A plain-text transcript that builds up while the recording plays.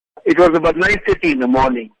It was about 9:30 in the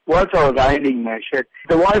morning. Once I was ironing my shirt,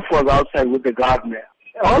 the wife was outside with the gardener.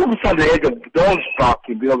 All of a sudden, I heard the dogs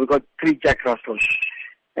barking because we got 3 Jack Russells.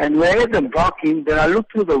 And when I heard them barking, then I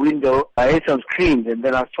looked through the window, I heard some screams, and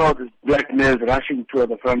then I saw this black males rushing toward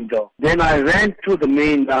the front door. Then I ran to the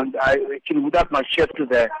main lounge. I actually without my shirt to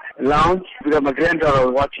the lounge because my granddaughter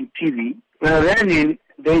was watching TV. When I ran in,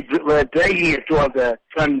 they were dragging her toward the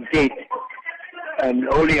front gate and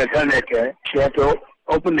holding a gun at her. She had to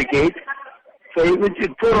open the gate. So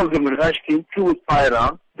eventually 4 of them rushed in, 2 with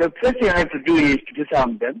firearms. The first thing I had to do is to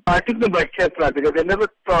disarm them. I took them by chest because they never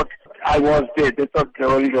thought I was there. They thought the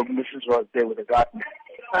only Mrs. was there with the gardener.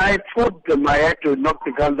 I fought them. I had to knock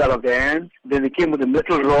the guns out of their hands. Then they came with a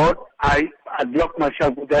metal rod. I blocked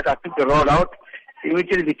myself with that. I took the rod out.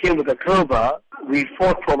 Eventually they came with a crowbar. We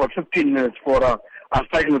fought for about 15 minutes, 4 hours. I was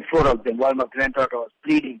fighting with 4 of them while my granddaughter was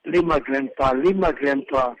pleading, leave my grandpa, leave my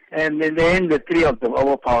grandpa. And in the end, the 3 of them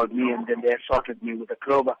overpowered me and then they assaulted me with a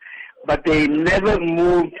crowbar. But they never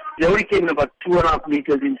moved. They only came about 2.5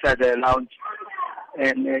 meters inside the lounge.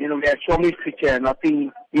 And, we had so much picture,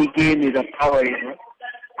 nothing he gave me the power,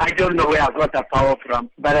 I don't know where I got that power from.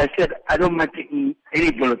 But I said, I don't mind taking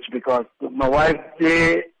any bullets because my wife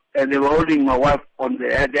there, and they were holding my wife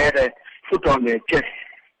they had a foot on their chest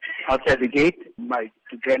outside the gate, my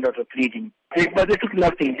granddaughter pleading. But they took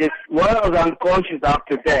nothing. While I was unconscious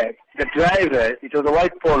after that, the driver, it was a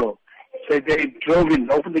white Polo, so they drove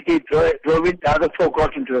in, opened the gate, drove in, the other 4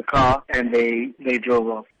 got into the car and they drove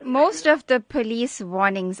off. Most of the police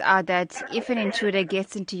warnings are that if an intruder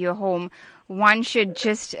gets into your home, one should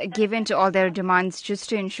just give in to all their demands just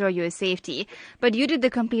to ensure your safety. But you did the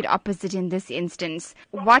complete opposite in this instance.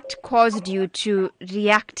 What caused you to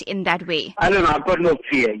react in that way? I don't know. I've got no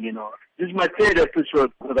fear, This is my 3rd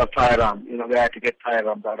episode with a firearm. We had to get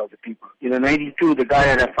firearms out of the people. In 92, the guy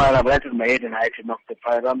had a firearm right in my head and I had to knock the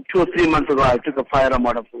firearm. 2 or 3 months ago, I took a firearm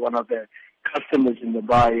out of one of the customers in the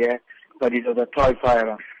bar, but it was a toy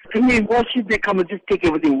firearm. To me, why should they come and just take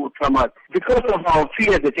everything from us? Because of our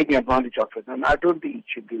fear, they're taking advantage of it, and I don't think it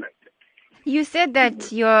should be like that. You said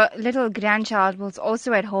that your little grandchild was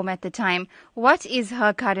also at home at the time. What is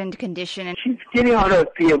her current condition? She's getting out of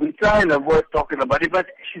fear. We try and avoid talking about it, but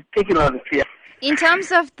she's taking out of fear. In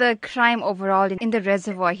terms of the crime overall in the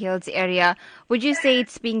Reservoir Hills area, would you say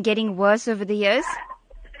it's been getting worse over the years?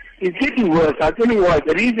 It's getting worse. I'll tell you why.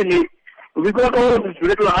 The reason is we got all these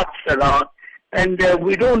little huts around, and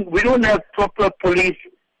we don't have proper police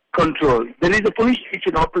control. There is a police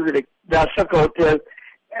station opposite the Asaka Hotel.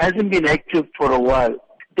 Hasn't been active for a while.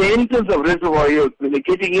 The entrance of Reservoir Hills, when they're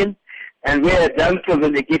getting in, and where dumpsters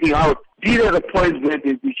when they're getting out, these are the points where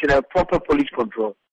we should have proper police control.